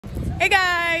Hey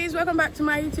guys, welcome back to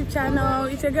my YouTube channel.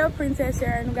 It's your girl Princess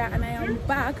here, Nuga, and I am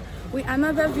back with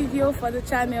another video for the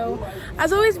channel.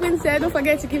 As always been said, don't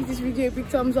forget to give this video a big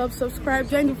thumbs up, subscribe,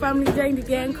 join the family, join the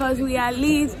gang, cause we are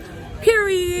lit,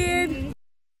 period.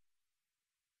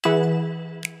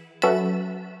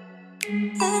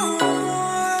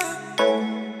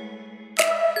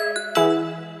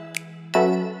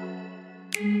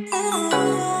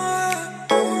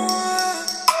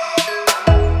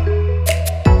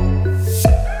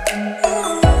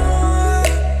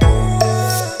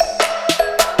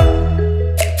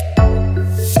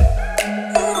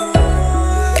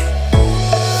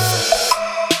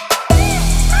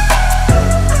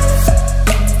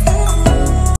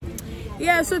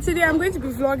 So today I'm going to be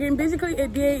vlogging basically a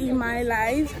day in my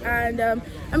life, and I'm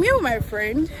here with my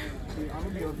friend.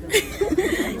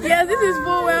 Yes, this is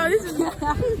Boel. This is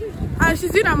and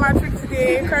she's doing a matric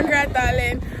today. Congrats,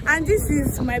 darling. And this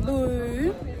is my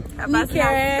boo, my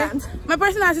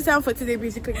personal assistant for today,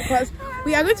 basically, because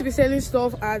we are going to be selling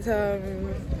stuff at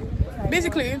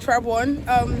basically in Trabon.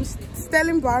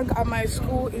 Sterling Bank at my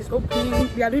school is opening.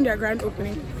 We are doing their grand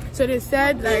opening. So they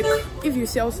said, like, if you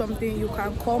sell something, you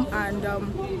can come and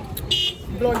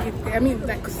blog it. I mean,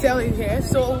 like, sell it here.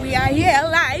 So we are here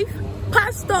live,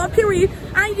 pastor, period.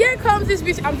 And here comes this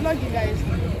bitch. I'm vlogging, guys.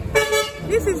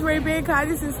 This is Rebecca.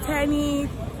 This is Tenny.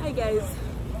 Hi, guys.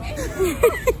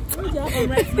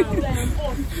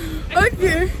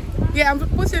 Okay. Yeah, I'm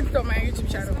posting it on my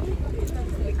YouTube channel.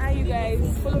 Hi, you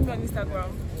guys. Follow me on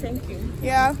Instagram. Thank you.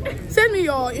 Yeah, send me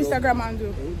your Instagram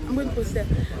handle. I'm going to post it.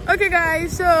 Okay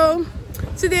guys, so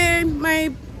today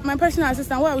my personal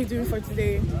assistant, what are we doing for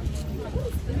today?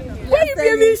 Why you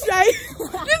being shy? This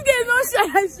girl is not shy,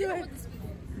 I swear.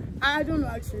 I don't know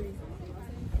actually.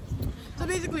 So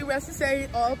basically we're still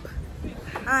setting up,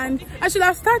 and I should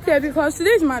have started because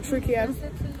today is matric here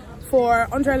for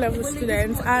 100 level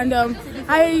students, and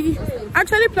I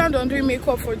actually planned on doing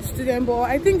makeup for the student, but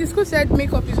I think the school said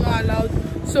makeup is not allowed.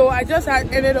 So I just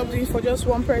ended up doing for just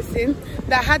one person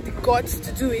that had the guts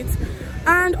to do it.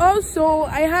 And also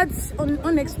I had an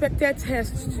unexpected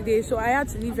test today, so I had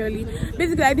to leave early.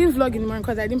 Basically I didn't vlog in the morning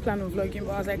because I didn't plan on vlogging,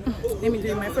 but I was like, let me do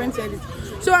it. My friend said it.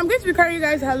 So I'm going to be carrying you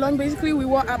guys along basically with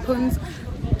what happens.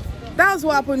 That was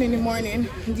what happened in the morning,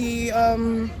 the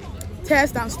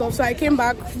test and stuff. So I came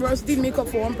back, first did makeup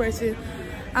for one person,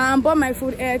 bought my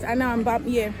food, ate, and now I'm back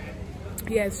here.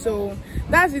 Yes, so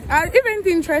that's it. If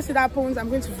anything interesting happens, I'm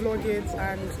going to vlog it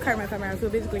and carry my camera. So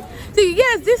basically, so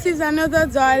yes, this is another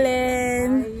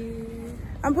darling.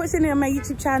 Hi. I'm posting it on my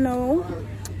YouTube channel.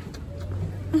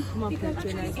 Come on,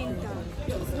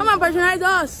 patronize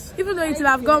us. Even though it will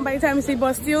have gone by the time you see,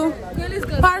 but still,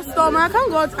 pastor, I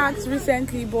can't got asked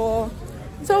recently, but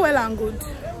it's all well and good.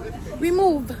 We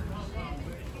move.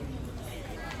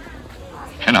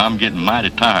 And I'm getting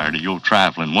mighty tired of your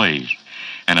trifling ways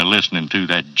and of listening to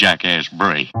that jackass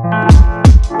Bray.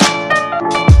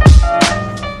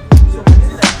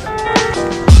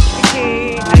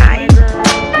 Okay, hi girl.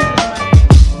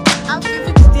 I'll give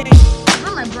it today.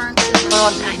 Not my brand. Oh,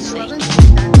 nice.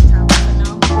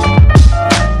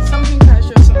 Something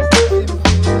casual, something.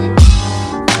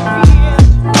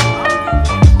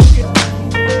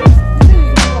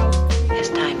 As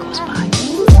time goes by.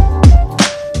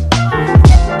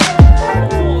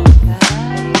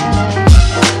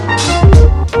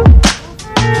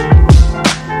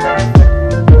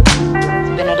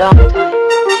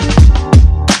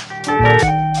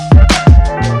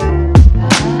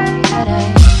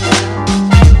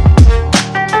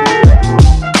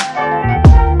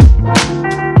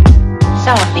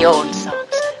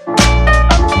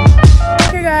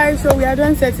 Okay guys, so we are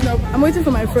done setting up. I'm waiting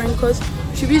for my friend because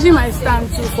she'll be using my stand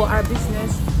too for our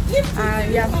business.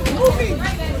 And yeah,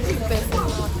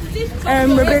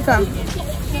 Rebecca.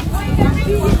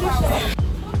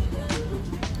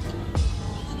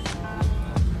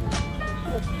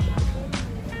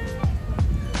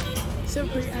 So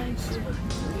pretty, actually.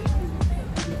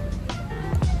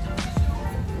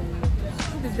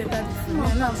 This is the bed.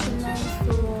 Yeah, now so nice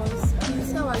clothes. This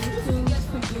is how you think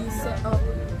quickly set up.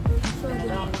 So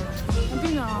good.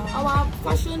 Our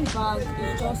fashion bag is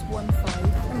just 1.5.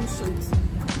 Let me show it.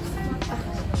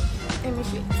 Let me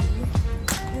show it.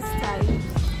 This type.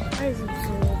 Where is it?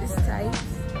 This type.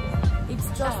 It's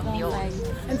just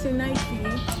 1.5. It's a Nike.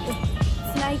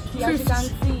 It's Nike. As you can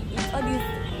see, it's all these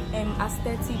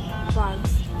aesthetic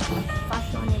bags,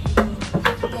 fashion,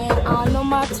 everything. Then our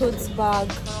normal tote bag.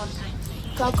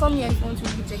 You can come here if you want to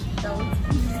really check it out.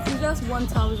 It's just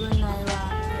 1,000 naira.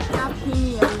 You have pin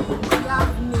earrings, you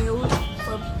have nails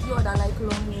for people that like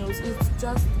long nails. It's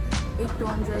just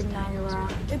 800 naira.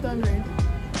 800.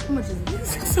 How much is it?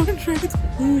 600.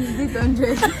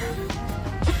 600.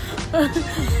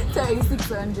 Sorry,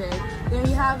 600. Then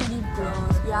we have lip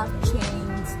gloss, we have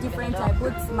chains, different types,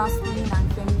 both masculine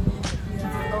and feminine.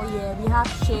 Oh yeah, we have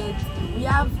shades, we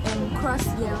have cross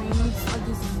earrings, all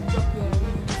these drop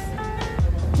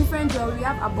earrings, different jewelry. We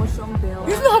have abortion belt.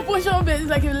 It's not abortion belt, it's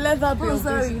like a leather belt. Oh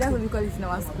sorry, that's what we call it in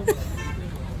our school.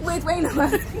 Wait, in our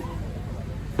school?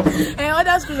 And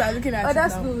other schools are looking at other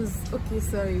schools. Okay,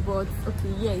 sorry, but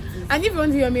okay, yeah, it is. And if you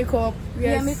want to do your makeup,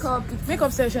 yes,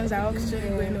 makeup sessions are actually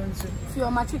going on too. If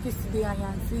your matric is today and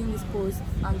you're seeing this post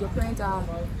and your parents are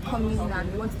coming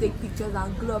and you want to take pictures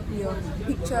and glue up your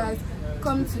pictures,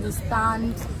 come to the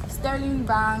stand, Sterling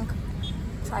Bank,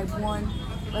 Tribe 1.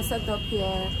 We're set up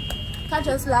here. Catch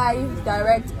us live,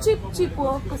 direct, cheap,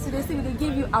 because they say they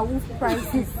give you a wolf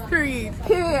prices. Period.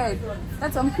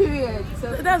 That's on period.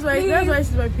 So that's why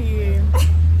it's my period.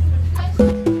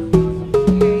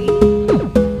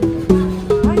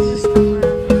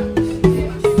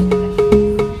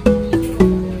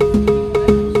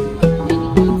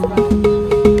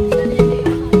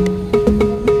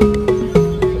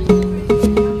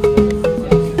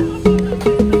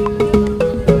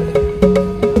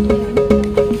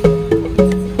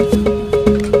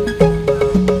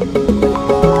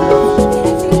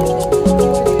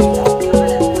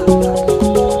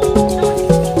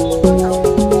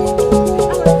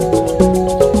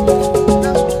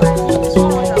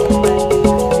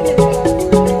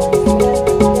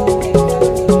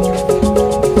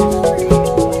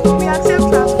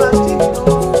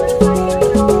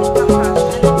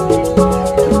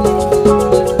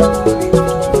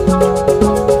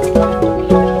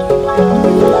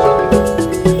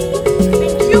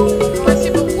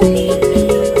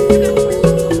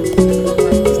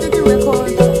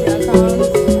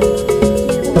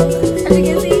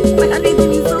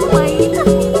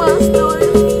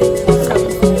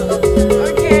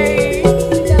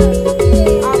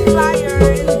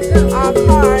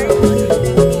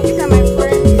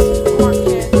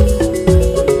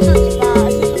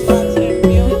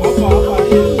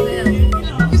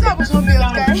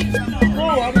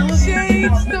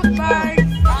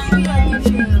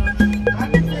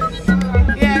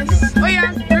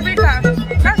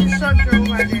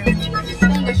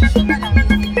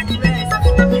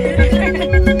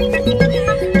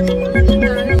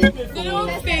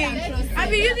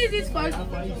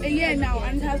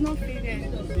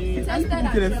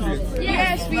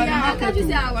 Yes, we are.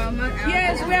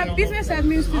 Yes, we are business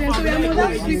admin students, so we are more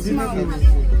than 6 months.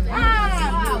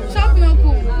 Shop no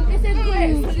cool.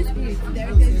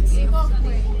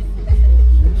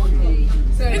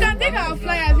 You can take our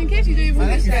flyers in case you don't even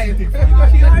decide.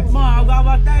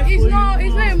 It's not a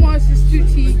must, it's too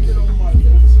cheap.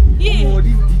 Yeah.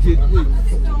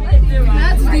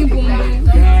 That's the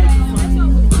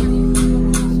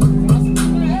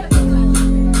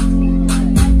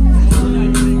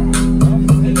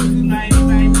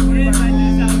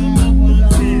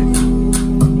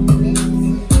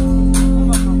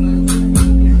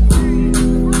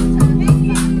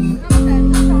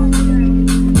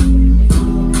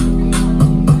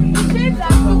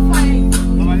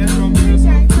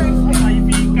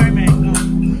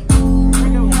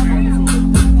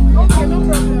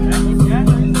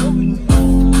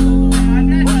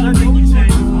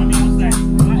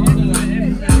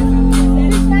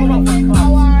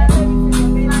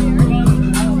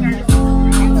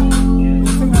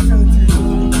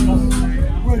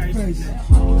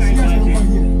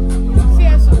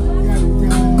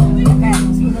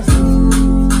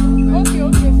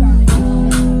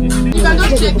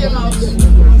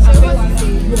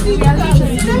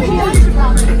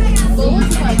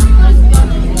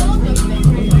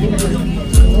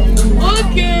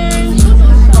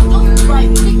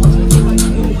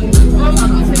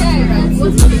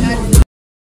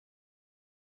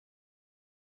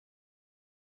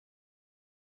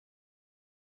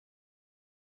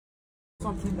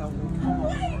something that we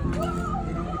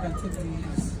can take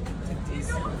this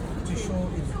to show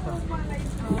in the car.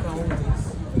 We can hold this.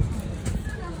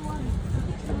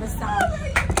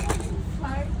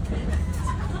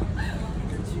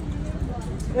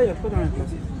 Yeah, put on your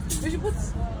glasses. We should put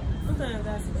on your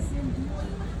glasses.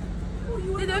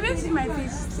 They don't even see my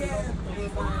face.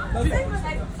 Okay.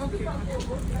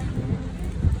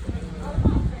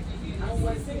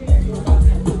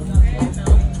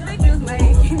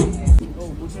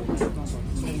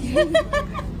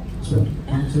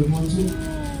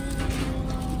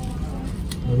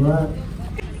 Alright.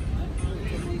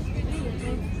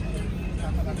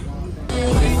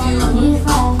 If I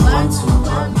want to,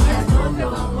 I don't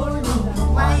know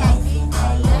why I think I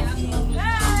love you.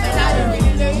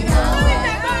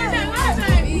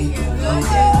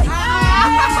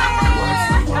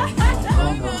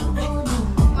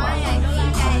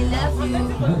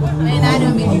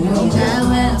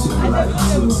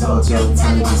 about your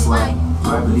intelligence like? Do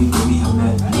I believe that we have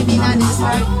met? Maybe not in this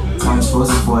life. Time's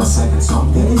frozen for a second, so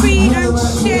I'm thinking. Free and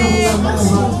shit.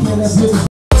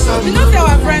 You know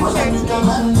our friends.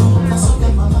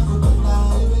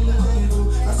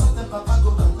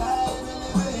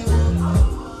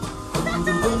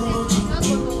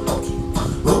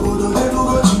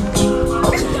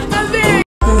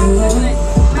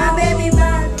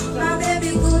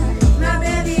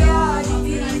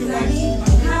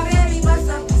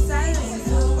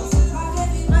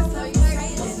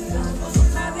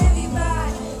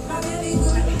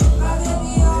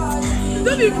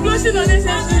 Flushing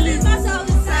unnecessarily. Bust out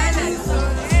the silence, so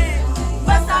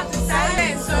bust out the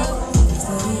silence, so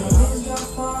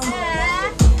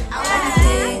I wanna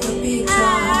take a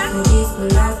picture for this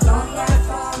could last longer.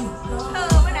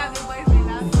 Oh, what have your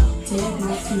boyfriend?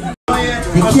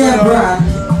 The camera.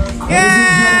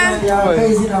 Yeah.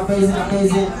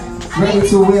 Amazing. Ready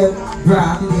to whip,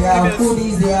 bruh. They have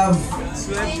foodies. They have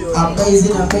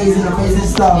amazing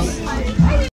stuff.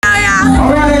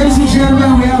 Alright, ladies and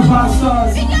gentlemen, we have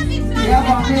pastors, we have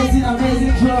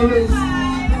amazing tourists,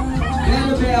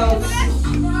 leather belts,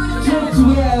 church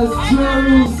wears,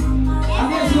 jewelries. I'm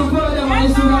going to follow them on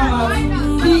Instagram.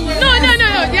 No,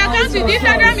 the account with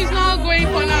Instagram is not going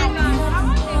for now.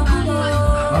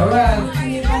 Alright,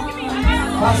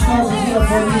 pastors is here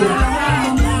for you.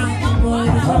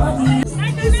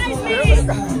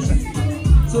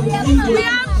 We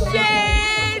have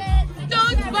shades,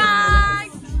 tote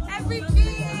bags, everything.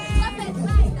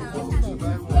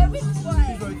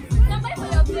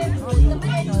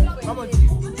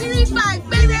 3.5,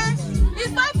 baby.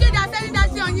 It's 5K that selling that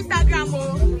shit on Instagram, oh.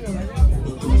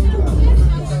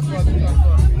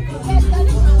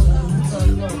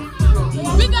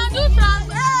 We can do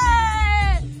transfer.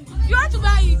 Hey, you want to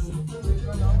buy it?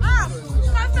 Ah,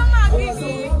 customer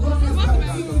busy.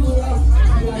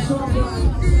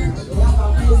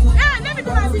 Hey, let me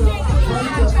do my business.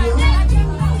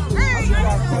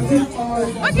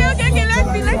 Okay,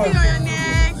 let's see on your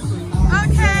neck.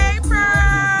 Okay,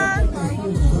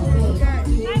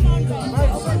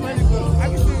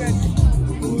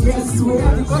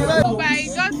 bye,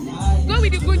 just go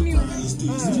with the good news.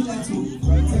 Let's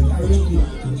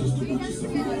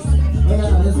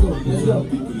go.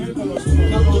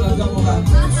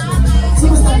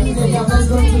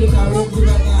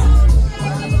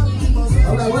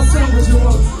 Alright, what's up with you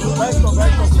want? Buy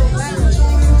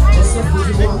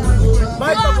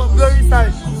some of Glory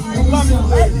side.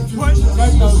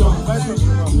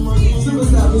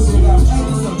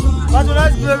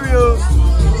 Patronize Glory, oh.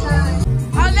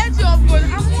 I'll let you off good. I'm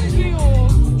hungry, oh.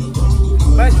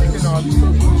 Buy chicken or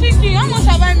chicken? How much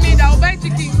have I made? I'll buy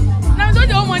chicken. Now, don't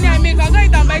the whole money I make, I'll go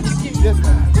eat and buy chicken. Yes,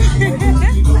 ma'am.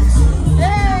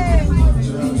 Hey!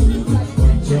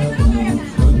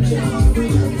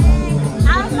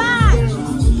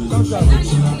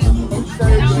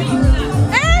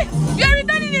 Hey! You're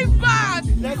returning it back!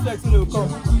 Next time will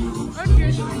come.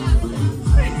 Okay.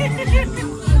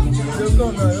 They'll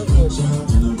come now,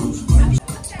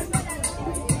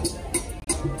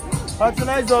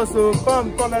 patronize also.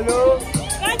 Come, hello.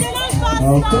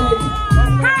 Okay.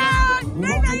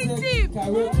 Very cheap.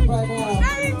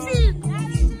 Very cheap.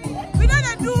 We don't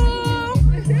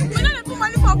do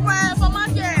money for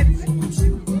market.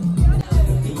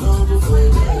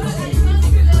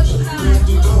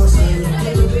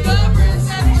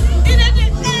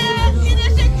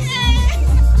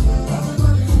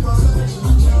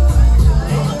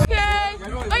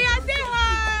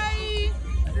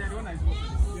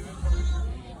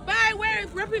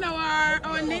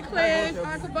 Our necklace,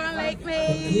 our Saban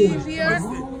necklace here.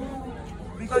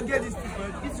 We can get this people.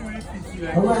 It's really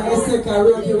fit. Alright, let's take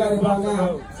karaoke right about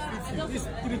now. This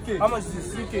 3K. How much is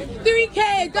this? 3K. 3K.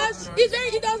 It does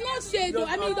not shade though.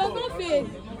 I mean, it does not fade.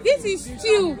 This is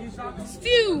stew.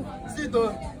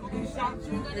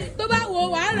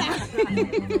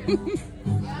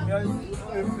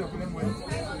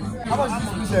 How much is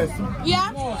this business?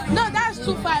 Yeah? No, that's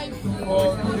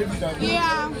 2.5.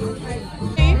 Yeah.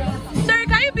 Okay. Sorry,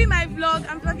 can you be my vlog?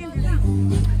 I'm talking to you.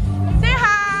 Say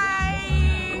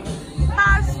hi,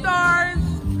 pastors,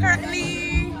 currently.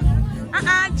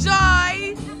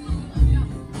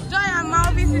 Joy and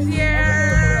Malvis is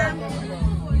here.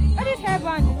 What is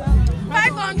hairband?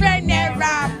 500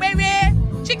 naira, baby.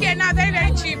 Chicken now very,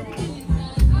 very cheap.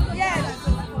 Yes.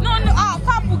 No,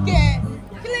 papuke.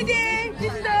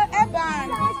 This is the hairband.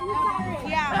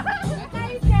 Yeah.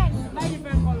 Buy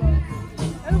different colors.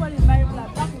 Everybody is buying black.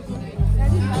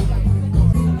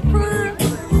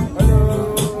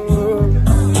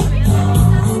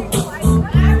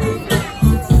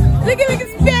 Look at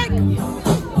his back.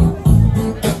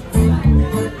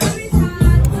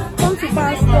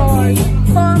 pastors.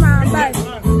 Come and buy.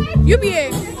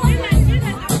 UBA.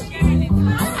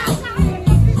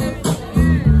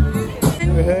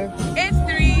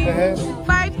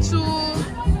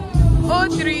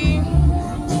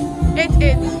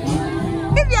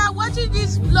 83520388. If you are watching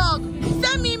this vlog,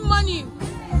 send me money.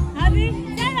 Habby,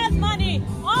 send us money.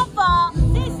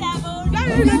 1467.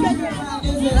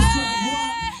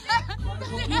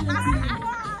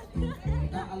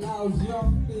 That allows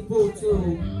young people to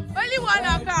Only one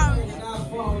account.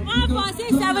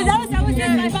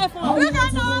 1467076554. Look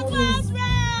at our class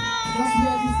friends.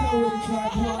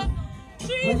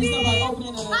 3D.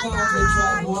 Hi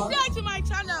guys. Subscribe to my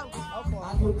channel.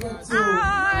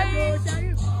 Hi.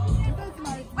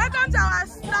 Welcome to our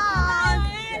stand.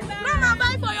 Come and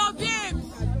buy for your babes.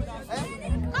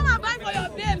 Come and buy for your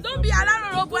babes. Don't be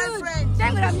around your boyfriend.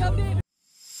 Check them your babes.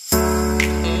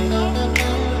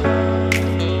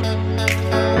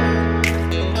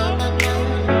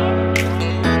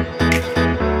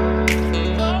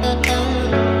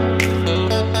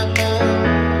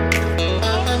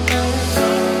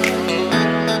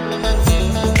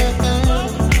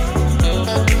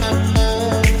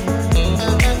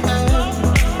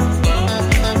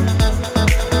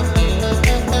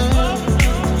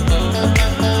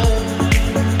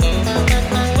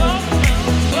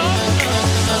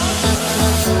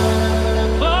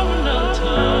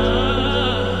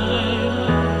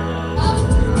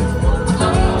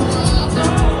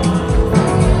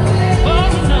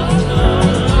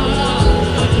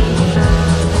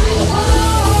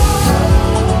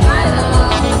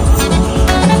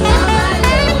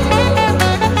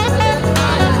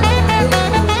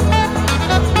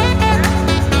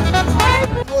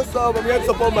 I'm here to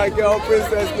support my girl,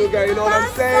 Princess Nuga. You know what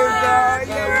I'm saying, guys?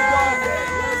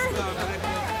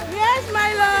 Yes,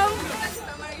 my love.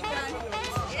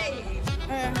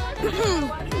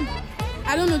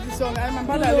 I don't know the song. I'm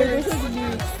about to lyrics.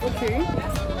 Okay.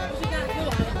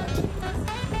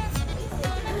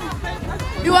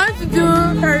 You want to do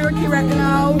karaoke right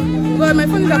now? But my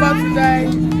phone is about to die.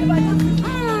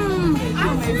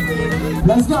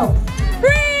 let's go.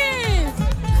 Prince!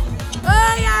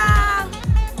 Oh yeah!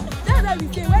 That's what we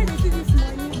say. Why they see this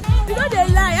money? Because they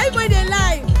lie. Everybody they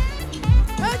lie.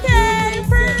 Okay,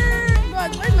 Prince!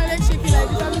 God, why is my leg shaking like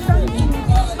this?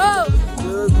 Oh!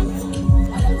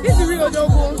 This is real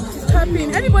double. It's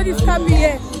tapping. Everybody's tapping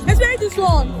here. Especially this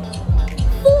one.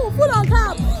 Full on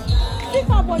cap. Pick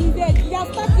up on his head. They are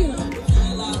tapping.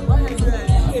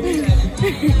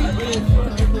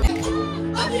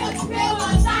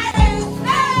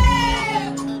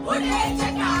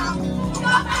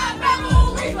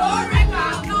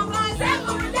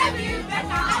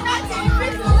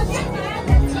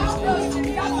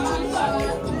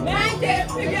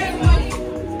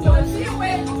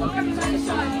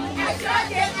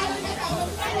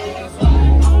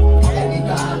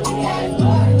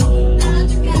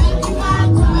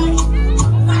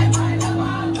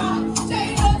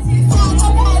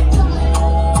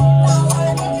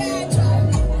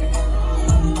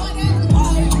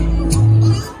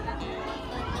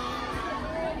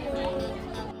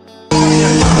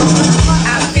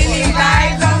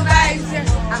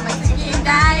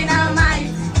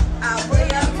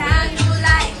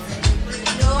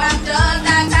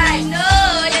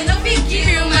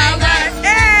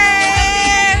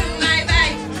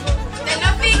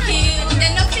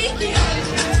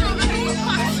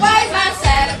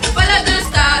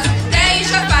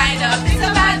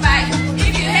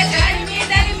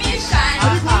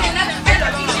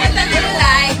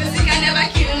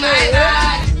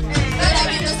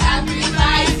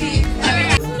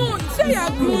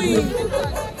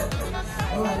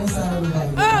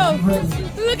 Oh,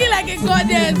 looking like a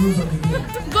goddess.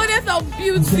 Goddess of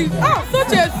beauty. Oh,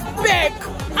 such a speck.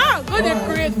 Oh, God, they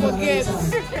create for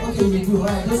gifts.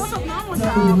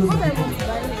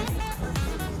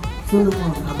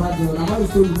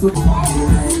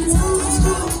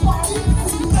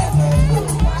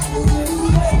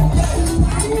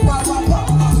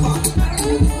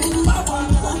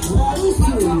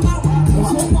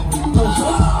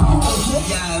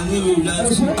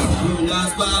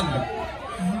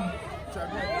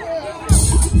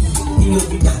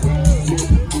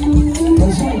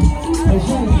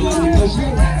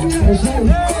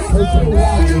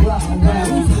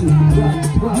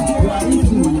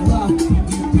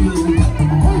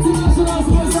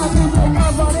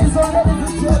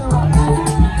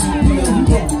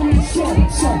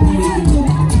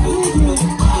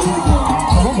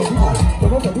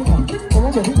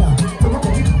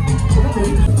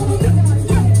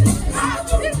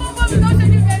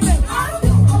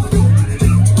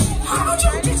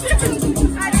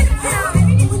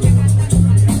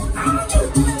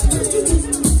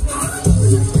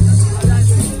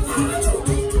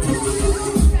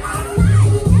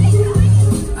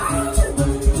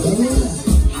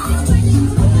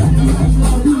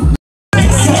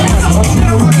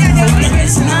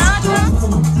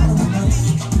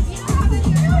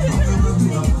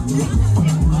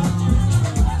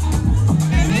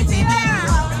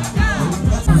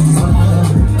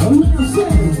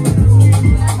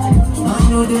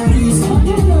 What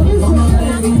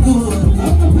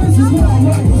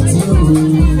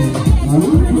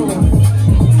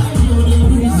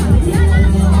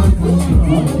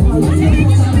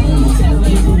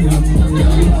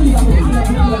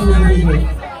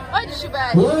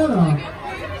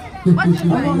did she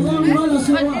buy? What did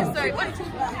she buy?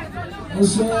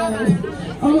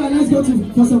 Alright, let's go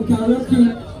for some karaoke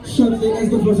shortly. Let's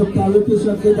go for some karaoke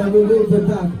shortly, then we'll be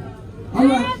back.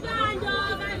 Alright.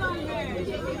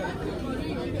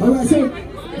 Alright, so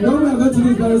what we are going to do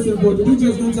is very simple. The DJ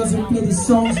is going to just play the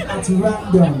songs at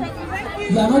random.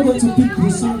 You are not going to pick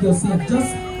the song yourself.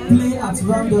 Just play at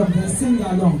random and sing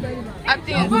along.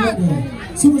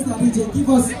 Superstar DJ, give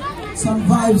us some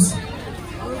vibes.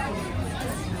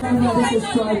 This is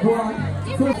try one.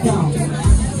 Quick down.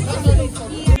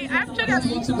 Actually, I'm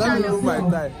going to move my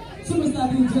time. Superstar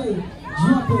DJ,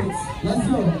 drop it. Let's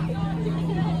go.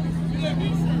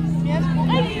 Yes. I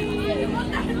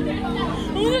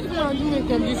wanted to go and do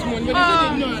makeup this morning, but they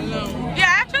did not allow. Yeah, I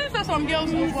actually saw some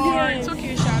girls before. Yes. It's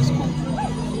okay, Shaz. Cool.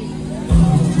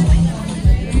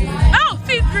 Oh,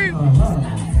 see-through.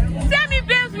 Tell me,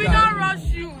 babes, we don't rush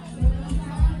you.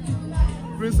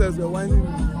 Princess, you're whining.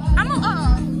 I'm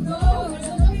not,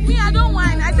 me, I don't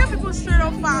whine. I tell people straight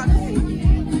up fast.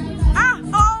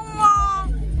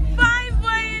 Fine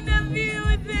boy in the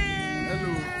building.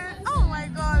 Hello. Oh my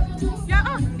God.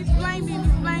 Yeah, it's blinding.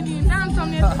 Damn,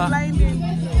 some is blinding.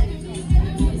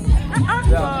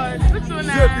 God, looks so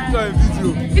nice.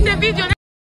 It's a video.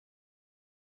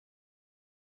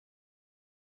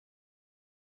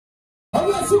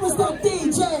 Alright, Superstar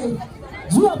DJ,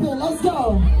 drop it, let's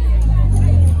go.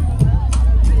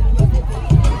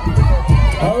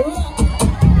 Alright.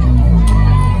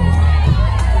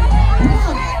 1,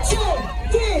 2,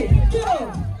 3, go.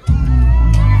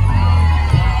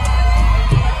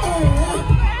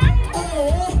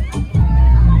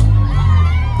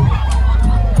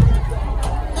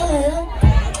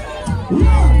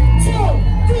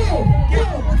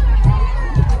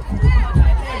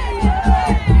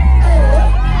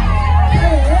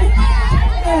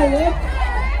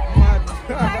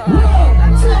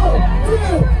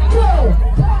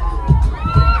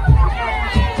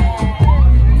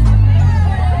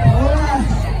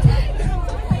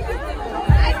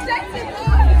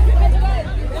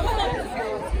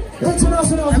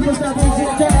 International Superstar DJ,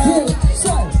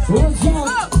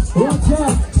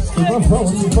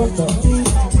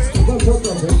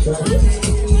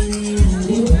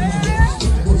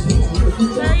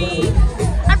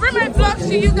 I bring my vlogs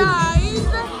to you guys.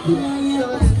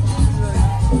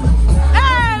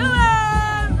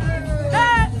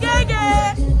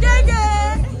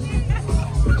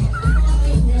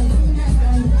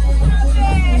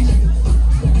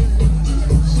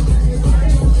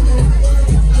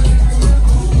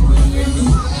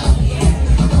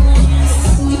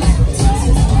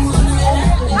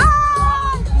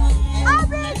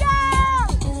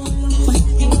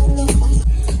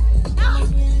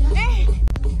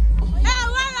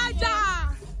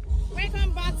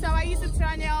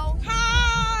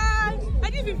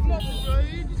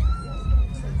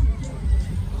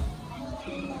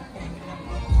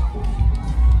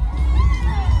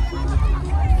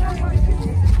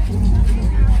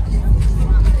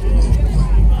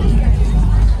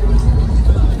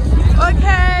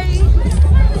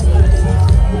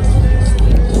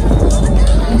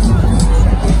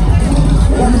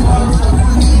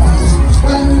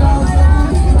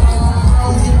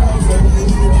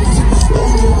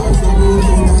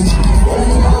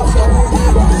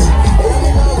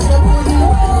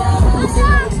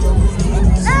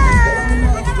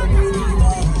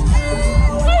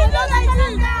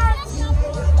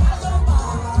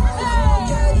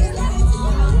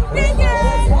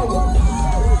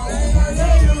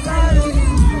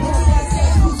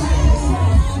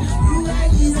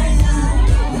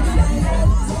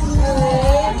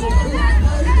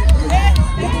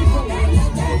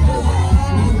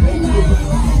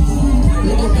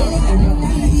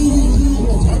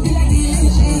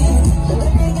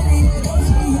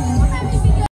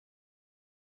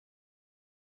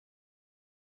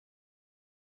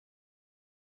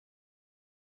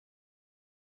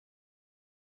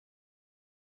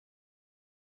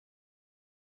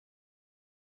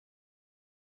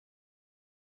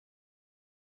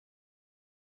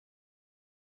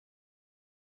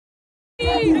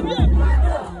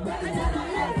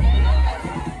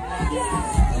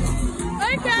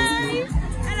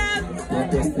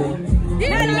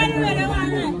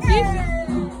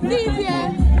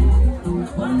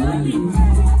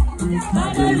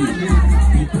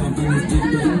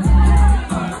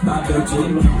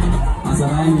 As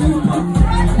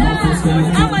I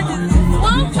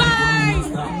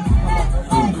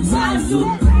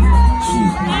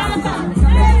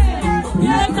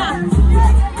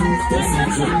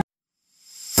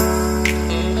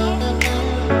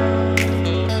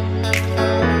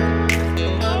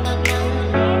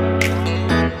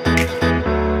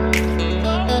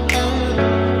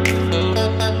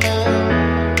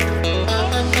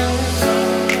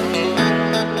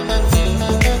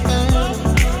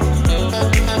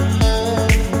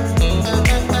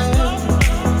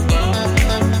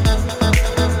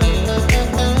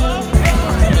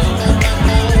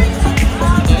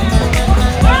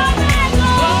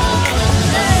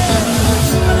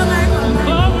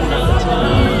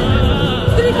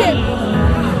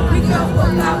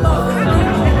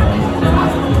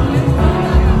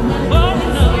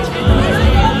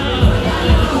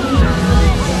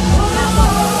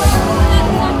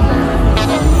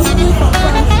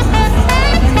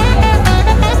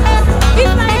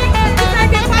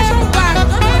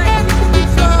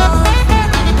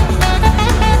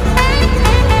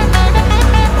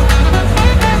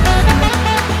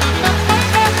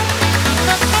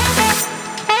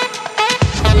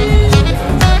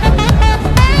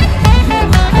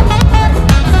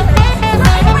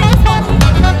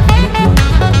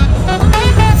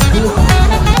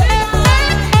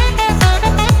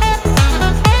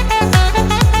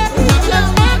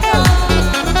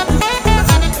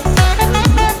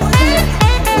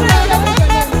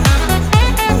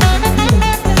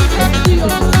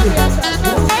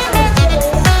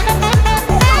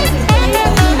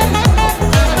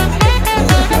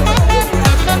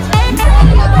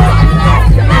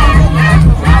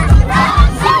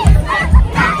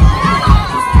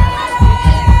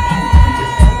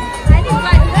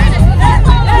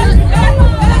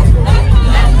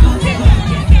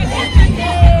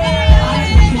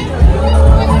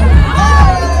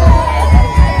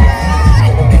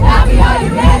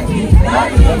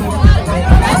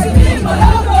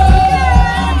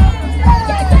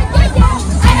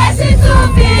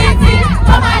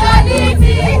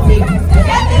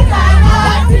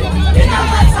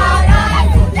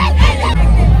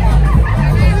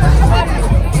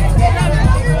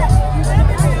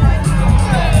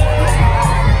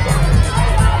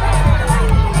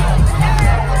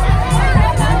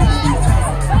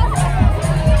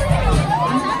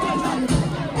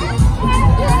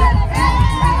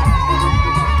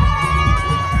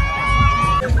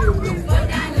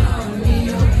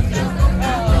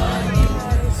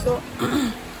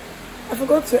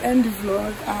to end the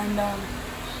vlog, and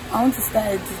I want to start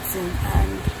editing.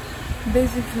 And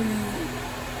basically,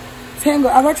 thank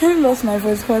God, I've actually lost my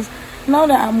voice, because now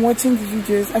that I'm watching the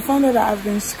videos, I found out that I've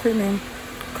been screaming.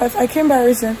 Because I came back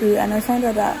recently and I found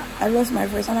out that I lost my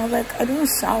voice, and I was like, I don't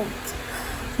shout.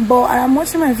 But I am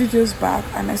watching my videos back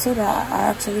and I saw that I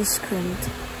actually screamed.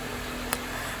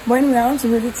 But anyway, I want to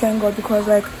really thank God, because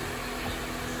like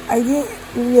I didn't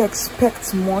really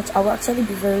expect much. I will actually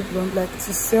be very blunt, like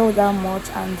to sell that much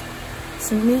and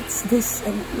to meet this,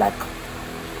 and like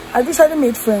I actually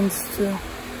made friends too.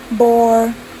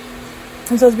 But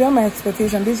it was beyond my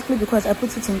expectation, basically because I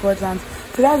put it in God's hands.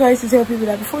 So that's why I used to tell people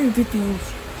that before you do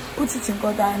things, put it in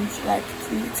God's hands. Like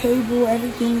the table,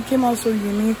 everything came out so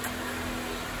unique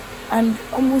and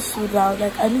almost sold out.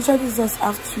 Like I literally just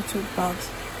have 2 tote bags.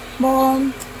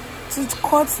 But to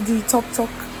cut the talk,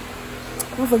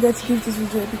 don't forget to give this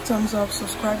video a big thumbs up,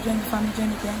 subscribe, join the family,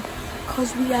 join again,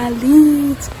 because we are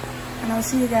lit. And I'll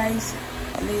see you guys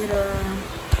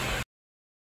later.